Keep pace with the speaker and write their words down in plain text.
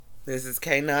This is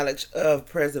K Knowledge of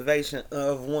Preservation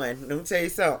of One. Let me tell you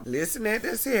something. Listen at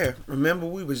this here. Remember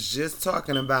we was just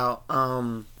talking about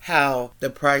how the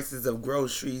prices of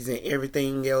groceries and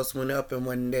everything else went up, and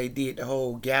when they did the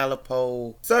whole Gallup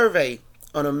poll survey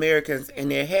on Americans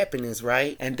and their happiness,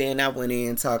 right? And then I went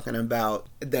in talking about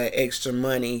the extra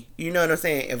money. You know what I'm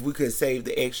saying? If we could save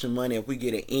the extra money, if we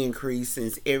get an increase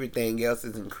since everything else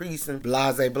is increasing,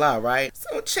 blah, blah, blah, right?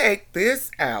 So check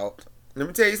this out. Let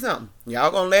me tell you something.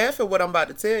 Y'all gonna laugh at what I'm about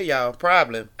to tell y'all,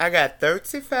 probably. I got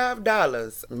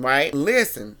 $35, right?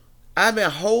 Listen, I've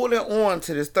been holding on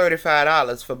to this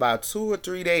 $35 for about 2 or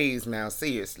 3 days now.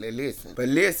 Seriously, listen. But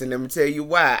listen, let me tell you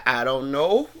why. I don't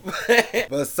know.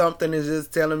 But something is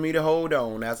just telling me to hold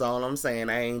on. That's all I'm saying.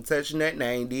 I ain't touching nothing.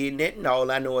 I ain't did nothing. All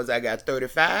I know is I got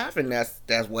 35, and that's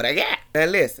what I got. Now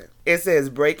listen. It says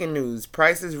breaking news.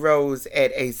 Prices rose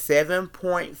at a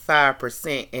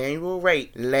 7.5% annual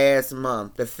rate last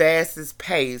month. The fastest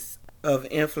pace of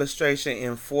inflation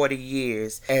in 40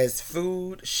 years as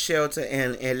food, shelter,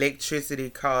 and electricity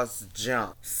costs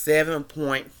jump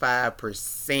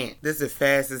 7.5%. This is the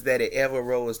fastest that it ever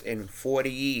rose in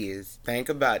 40 years. Think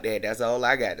about that. That's all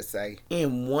I got to say.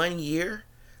 In 1 year,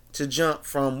 to jump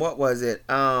from what was it?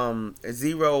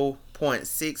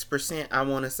 0.6%, I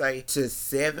want to say, to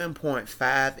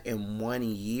 7.5 in 1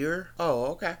 year. Oh,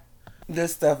 okay.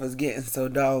 This stuff is getting so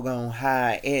doggone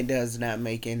high, it does not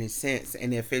make any sense.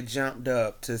 And if it jumped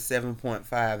up to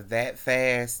 7.5 that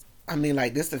fast, I mean,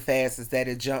 like, this the fastest that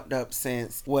it jumped up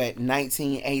since, what,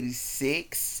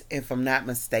 1986, if I'm not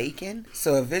mistaken?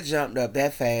 So if it jumped up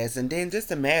that fast, and then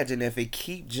just imagine if it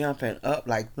keep jumping up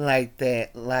like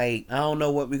that, like, I don't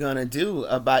know what we're gonna do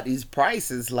about these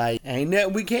prices. Like, ain't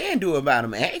nothing we can do about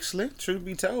them, actually, truth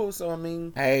be told. So, I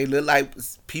mean, hey, look like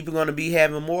people gonna be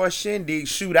having more shindigs.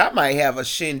 Shoot, I might have a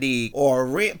shindig or a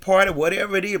rent party,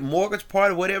 whatever it is, mortgage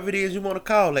party, whatever it is you want to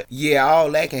call it. Yeah, all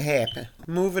that can happen.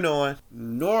 Moving on.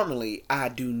 Normally, I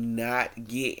do not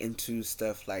get into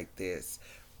stuff like this.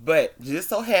 But just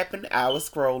so happened I was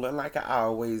scrolling like I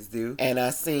always do, and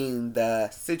I seen the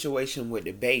situation with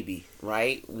the baby,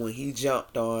 right? When he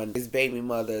jumped on his baby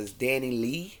mother's Danny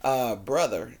Lee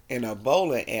brother in a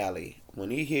bowling alley. When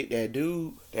he hit that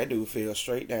dude fell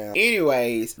straight down.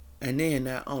 Anyways, and then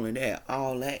not only that,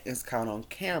 all that is caught on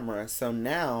camera. So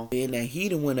now, being that he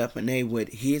done went up and they with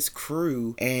his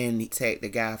crew and attacked the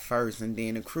guy first, and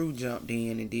then the crew jumped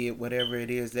in and did whatever it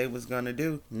is they was gonna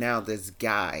do. Now this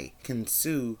guy can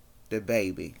sue the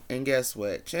baby. And guess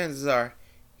what? Chances are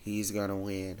he's gonna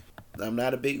win. I'm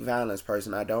not a big violence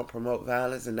person. I don't promote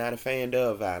violence and not a fan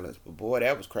of violence. But boy,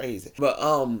 that was crazy. But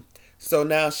so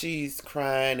now she's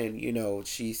crying, and, you know,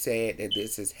 she said that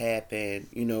this has happened,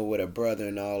 you know, with her brother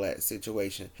and all that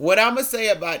situation. What I'm going to say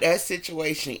about that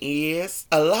situation is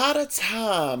a lot of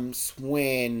times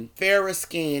when fairer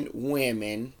skinned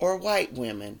women or white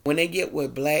women, when they get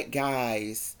with black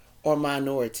guys or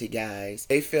minority guys,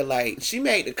 they feel like, she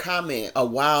made the comment a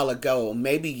while ago,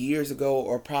 maybe years ago,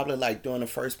 or probably like during the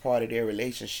first part of their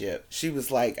relationship. She was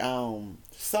like,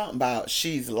 something about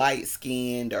she's light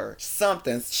skinned or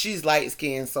something. She's light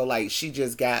skinned, so like she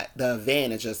just got the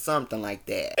advantage or something like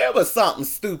that. It was something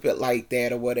stupid like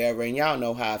that or whatever, and y'all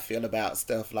know how I feel about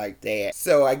stuff like that.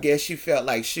 So I guess she felt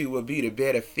like she would be the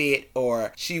better fit,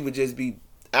 or she would just be,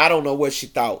 I don't know what she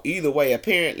thought. Either way,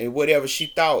 apparently, whatever she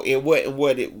thought, it wasn't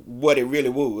what it really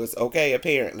was. Okay,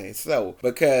 apparently. So,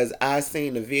 because I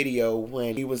seen the video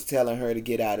when he was telling her to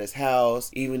get out of his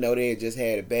house, even though they had just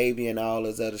had a baby and all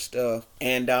this other stuff,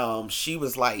 and she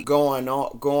was like going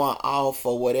off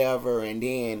or whatever, and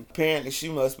then apparently she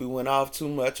must be went off too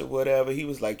much or whatever. He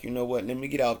was like, you know what? Let me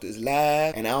get off this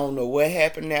live, and I don't know what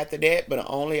happened after that, but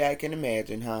only I can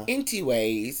imagine, huh?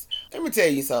 Anyways, let me tell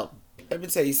you something. Let me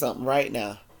tell you something right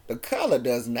now. The color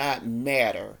does not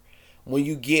matter when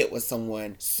you get with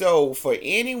someone. So for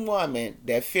any woman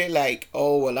that feel like,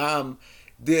 oh, well, I'm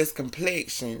this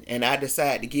complexion and I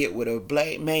decide to get with a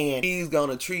black man, he's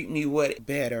gonna treat me what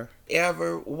better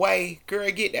ever way, girl,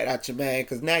 get that out your mind,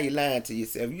 because now you're lying to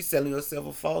yourself. You selling yourself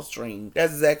a false dream.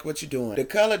 That's exactly what you're doing. The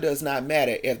color does not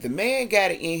matter. If the man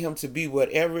got it in him to be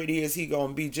whatever it is he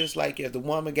gonna be, just like if the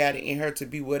woman got it in her to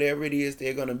be whatever it is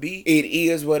they're gonna be, it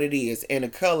is what it is, and the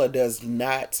color does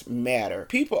not matter.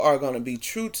 People are gonna be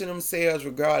true to themselves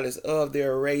regardless of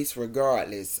their race,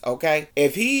 regardless, okay?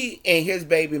 If he and his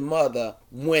baby mother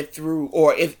went through,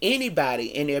 or if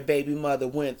anybody and their baby mother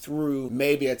went through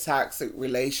maybe a toxic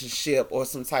relationship or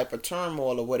some type of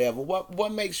turmoil or whatever,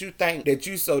 what makes you think that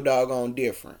you so doggone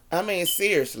different? I mean,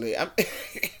 seriously,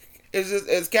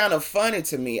 it's kind of funny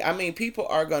to me. I mean, people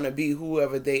are going to be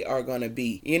whoever they are going to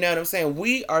be. You know what I'm saying?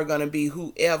 We are going to be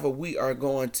whoever we are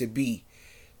going to be.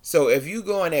 So if you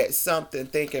going at something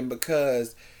thinking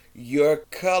because your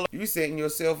color, you setting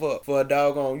yourself up for a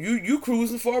doggone, you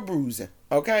cruising for a bruising.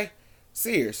 Okay?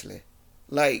 Seriously.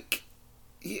 Like,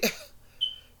 yeah.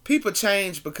 People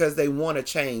change because they want to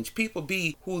change. People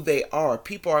be who they are.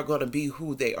 People are going to be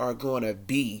who they are going to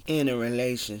be in a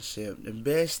relationship. The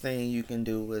best thing you can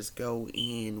do is go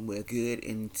in with good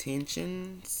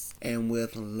intentions and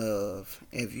with love.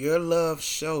 If your love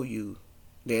show you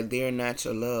that they're not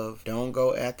your love, don't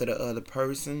go after the other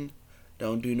person.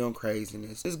 Don't do no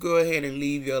craziness. Just go ahead and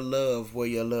leave your love where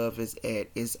your love is at.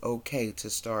 It's okay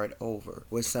to start over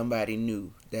with somebody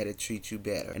new that'll treat you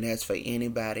better. And that's for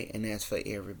anybody and that's for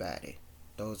everybody.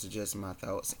 Those are just my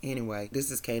thoughts. Anyway,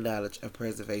 this is K Knowledge, a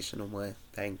Preservation of One.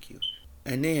 Thank you.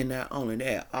 And then not only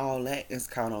that, all that is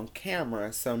caught on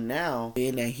camera. So now,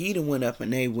 then that he done went up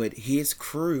and they with his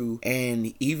crew,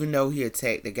 and even though he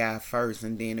attacked the guy first,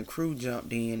 and then the crew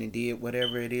jumped in and did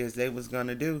whatever it is they was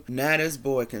gonna do. Now this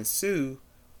boy can sue.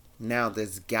 Now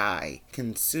this guy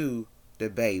can sue the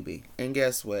baby, and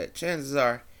guess what? Chances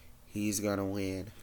are he's gonna win.